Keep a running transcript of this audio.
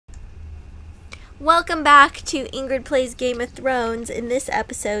Welcome back to Ingrid Plays Game of Thrones. In this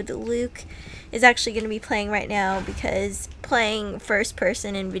episode, Luke is actually going to be playing right now because playing first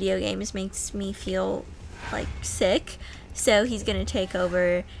person in video games makes me feel like sick. So he's going to take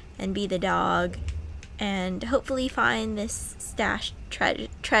over and be the dog and hopefully find this stashed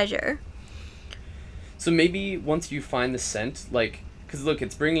treasure. So maybe once you find the scent, like, because look,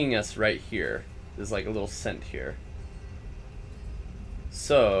 it's bringing us right here. There's like a little scent here.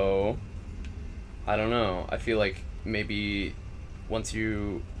 So I don't know. I feel like maybe once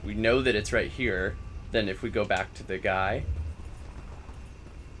we know that it's right here, then if we go back to the guy.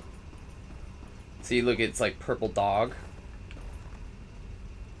 See, look, it's like purple dog.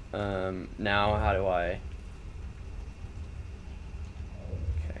 Now how do I?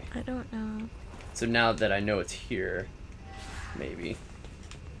 Okay. I don't know. So now that I know it's here, maybe.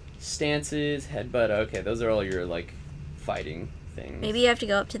 Stances, headbutt, okay, those are all your like fighting things. Maybe you have to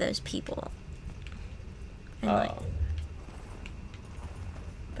go up to those people. And,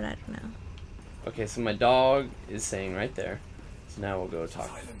 but I don't know. Okay, so my dog is saying right there. So now we'll go talk.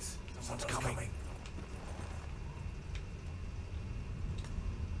 Silence. Someone's coming.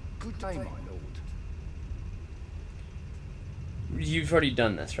 Good day, my lord. You've already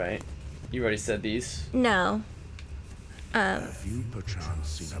done this, right? You already said these? No. Have you perchance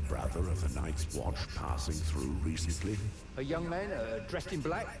seen a brother of the Night's Watch passing through recently? A young man dressed in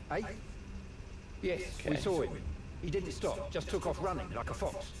black, eh? Yes, we saw him. He didn't stop, just took off running like a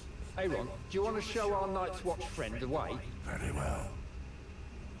fox. Hey Ron, do you want to show our Night's Watch friend the way? Very well.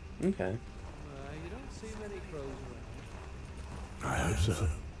 Okay. You don't see many crows around. I hope so.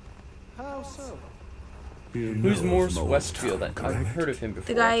 How so? You Who's know Morse of Westfield? Molestown, I've correct? heard of him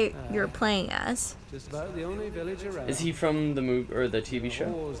before. The guy you're playing as. Just about the only village around. Is he from the movie or the TV show?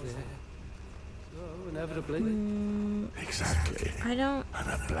 Wars there. So inevitably. Exactly. I don't. And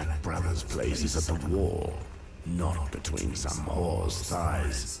a Black Brother's place is at the wall, not between some whore's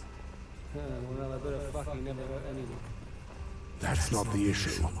thighs. Well, I better fucking never hurt anyone. That's not the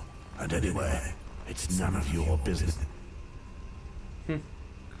issue. And anyway, it's none of your business.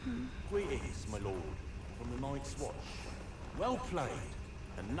 Greetings, my lord, from the Night's Watch. Well played.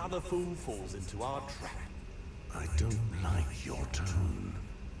 Another fool falls into our trap. I don't like your tone.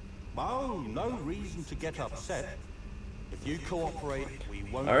 Oh, no reason to get upset. If you cooperate, we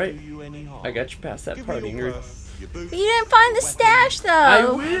won't Alright. do you any harm. I got you past that Give part, me your Ingrid. purse, your boots, You didn't find the stash though. I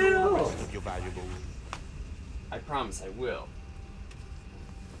the will! rest of your valuables. I promise I will.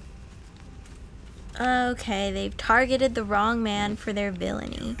 Okay, they've targeted the wrong man for their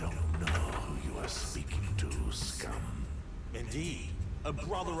villainy. Don't know who you are speaking to, scum. Indeed, a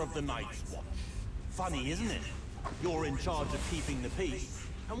brother of the Night's Watch. Funny, isn't it? You're in charge of keeping the peace,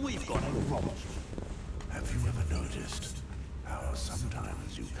 and we've got no problems. Have you ever noticed how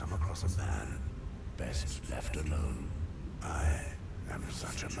sometimes you come across a man best left alone? I am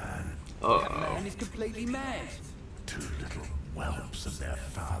such a man. Uh-oh. Man is completely mad. Two little whelps of their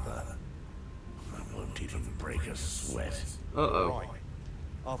father. I won't even break a sweat. Uh-oh. Right.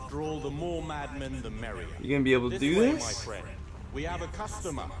 After all, the more madmen, the merrier. You gonna be able to do way, this? my friend. We have a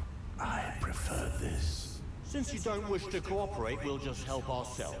customer. I prefer this. Since you don't wish to cooperate, we'll just help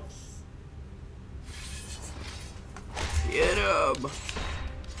ourselves. Get him!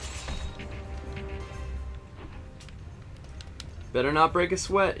 Better not break a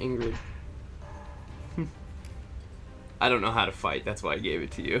sweat, Ingrid. I don't know how to fight, that's why I gave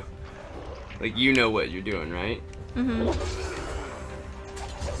it to you. Like, you know what you're doing, right? Mm-hmm.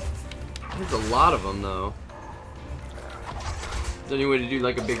 There's a lot of them, though. Is there any way to do,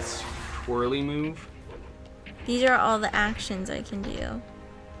 like, a big twirly move? These are all the actions I can do.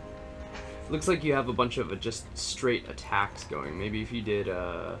 Looks like you have a bunch of just straight attacks going. Maybe if you did,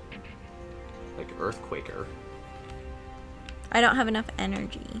 like, Earthquaker. I don't have enough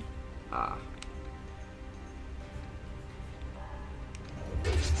energy. Ah.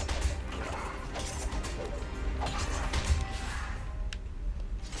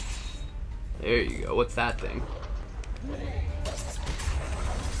 There you go. What's that thing?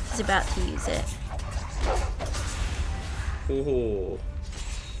 He's about to use it. Oh.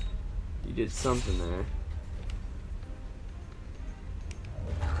 You did something there.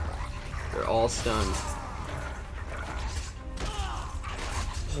 They're all stunned.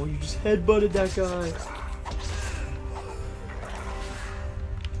 Oh, you just headbutted that guy.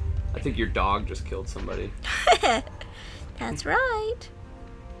 I think your dog just killed somebody. That's right.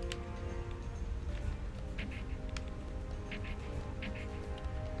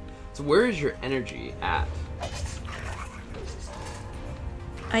 So where is your energy at?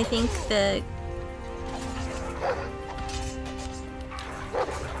 I think the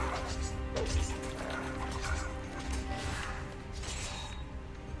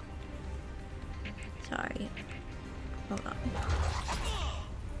right. Hold on.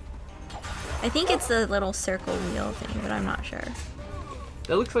 I think it's the little circle wheel thing, but I'm not sure.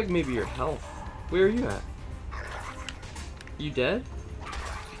 That looks like maybe your health. Where are you at? You dead?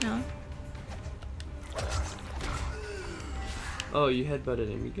 No. Oh, you headbutted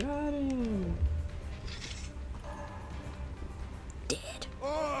him. You got him. Dead.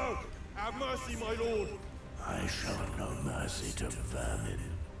 Oh! Have mercy, my lord! I show no mercy to vermin.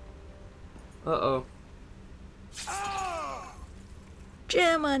 Uh-oh.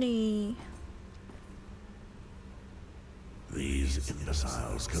 Germany. These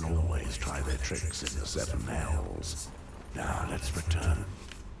imbeciles can always try their tricks in the seven hells. Now let's return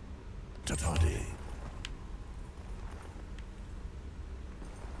to body.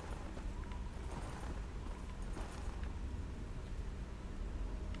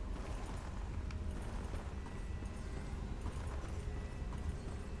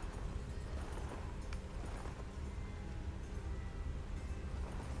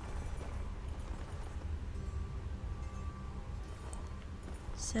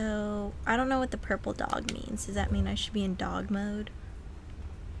 So, I don't know what the purple dog means. Does that mean I should be in dog mode?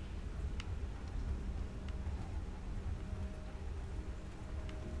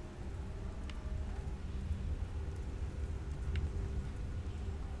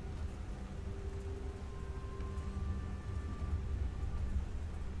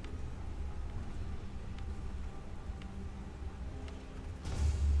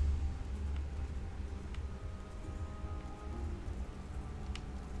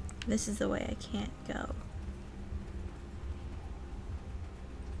 This is the way I can't go.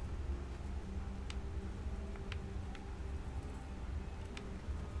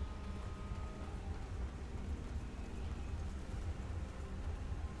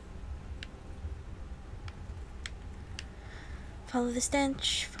 Follow the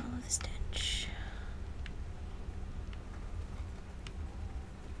stench, follow the stench.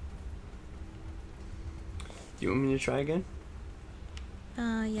 Do you want me to try again?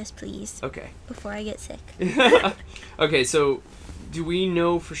 Yes please. Okay. Before I get sick. Okay, so do we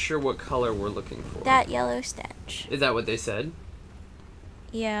know for sure what color we're looking for? That yellow stench. Is that what they said?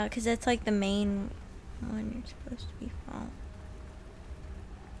 Yeah, because that's like the main one you're supposed to be following.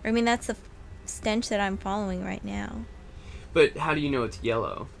 I mean, that's the stench that I'm following right now. But how do you know it's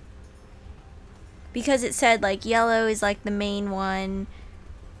yellow? Because it said like yellow is like the main one,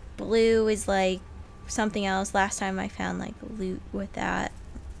 blue is like something else. Last time I found like loot with that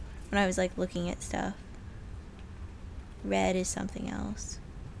when I was like looking at stuff. Red is something else.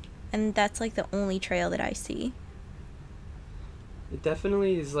 And that's like the only trail that I see. It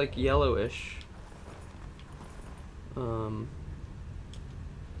definitely is like yellowish.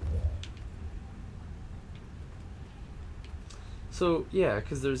 So yeah,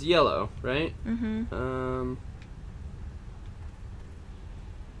 because there's yellow, right? Mm-hmm.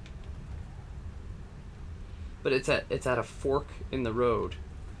 But it's at a fork in the road.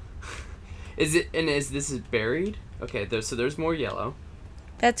 Is this buried? Okay, so there's more yellow.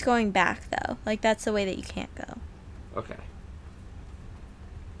 That's going back though. Like that's the way that you can't go. Okay.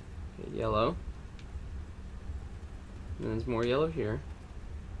 Yellow. And there's more yellow here.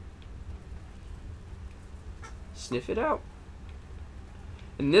 Sniff it out.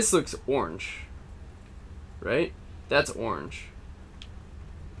 And this looks orange. Right? That's orange.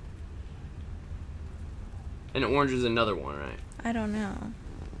 And orange is another one, right? I don't know.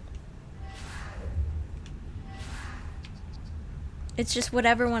 It's just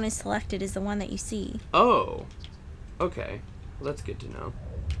whatever one is selected is the one that you see. Oh. Okay. Well, that's good to know.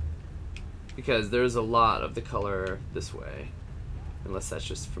 Because there's a lot of the color this way. Unless that's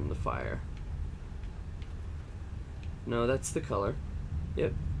just from the fire. No, that's the color.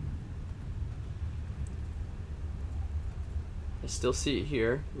 Yep. I still see it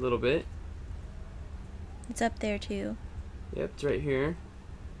here a little bit. It's up there too. Yep, it's right here.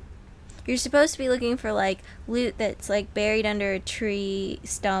 You're supposed to be looking for like loot that's like buried under a tree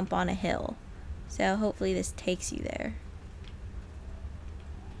stump on a hill. So hopefully this takes you there.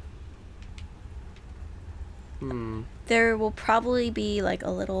 There will probably be like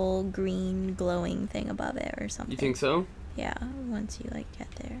a little green glowing thing above it or something. You think so? Yeah, once you like get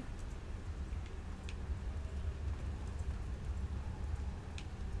there.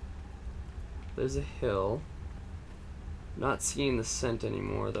 There's a hill. Not seeing the scent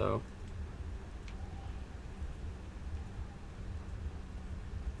anymore though.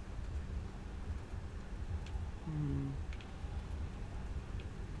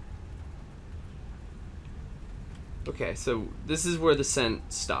 Okay, so this is where the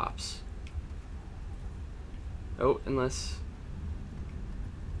scent stops. Oh, unless...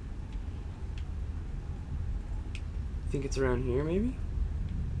 Think it's around here, maybe?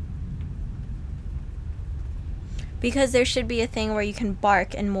 Because there should be a thing where you can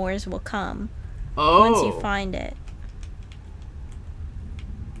bark and Moors will come. Oh. Once you find it.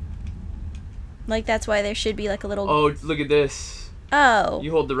 Like, that's why there should be like a little... Oh, look at this. Oh.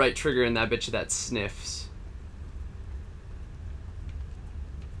 You hold the right trigger and that bitch that sniffs.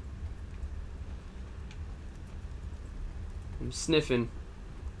 I'm sniffing.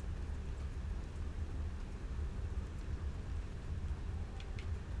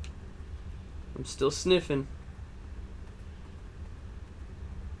 I'm still sniffing.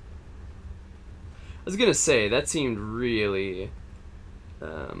 I was gonna say, that seemed really,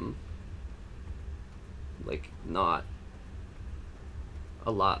 like, not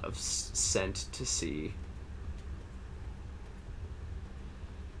a lot of scent to see.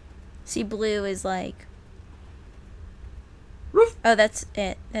 See, blue is like... Roof. Oh, that's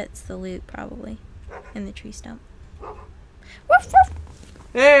it. That's the loot, probably. In the tree stump. Woof, woof.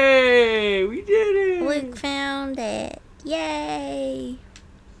 Hey, we did it! Luke found it. Yay!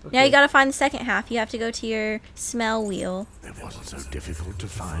 Okay. Now you gotta find the second half. You have to go to your smell wheel. It wasn't so difficult to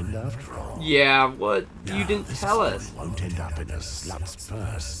find after all. Yeah, what? You Now, didn't this tell coin us. won't end up in a slut's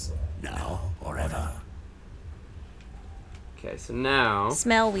purse. Now or ever. Okay, so now...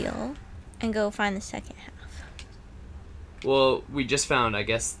 Smell wheel. And go find the second half. Well, we just found, I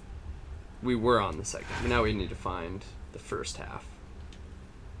guess, we were on the second. But now we need to find the first half.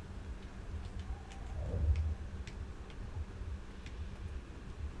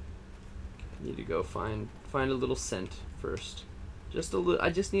 I need to go find a little scent first. Just a little. I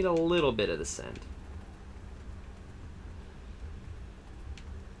just need a little bit of the scent.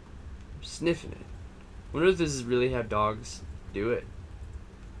 I'm sniffing it. Wonder if this is really how dogs do it,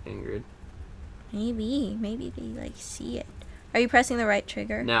 Ingrid. Maybe they like see it. Are you pressing the right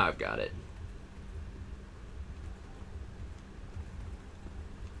trigger? Now I've got it.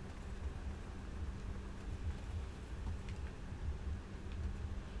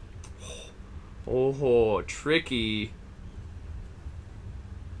 Oh, tricky.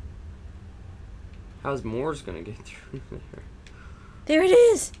 How's Moore's gonna get through there? There it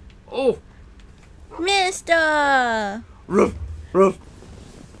is. Oh! Mister! Ruff! Ruff!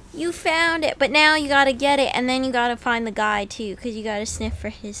 You found it, but now you gotta get it, and then you gotta find the guy too, because you gotta sniff for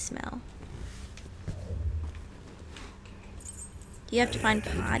his smell. You have to find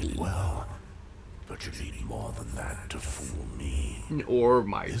Potty. Well, but you need more than that to fool me. Or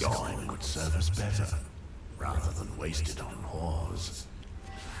my This dog. coin would serve us better, rather than waste it on whores.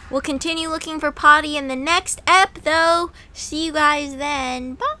 We'll continue looking for Potty in the next ep, though. See you guys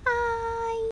then. Bye!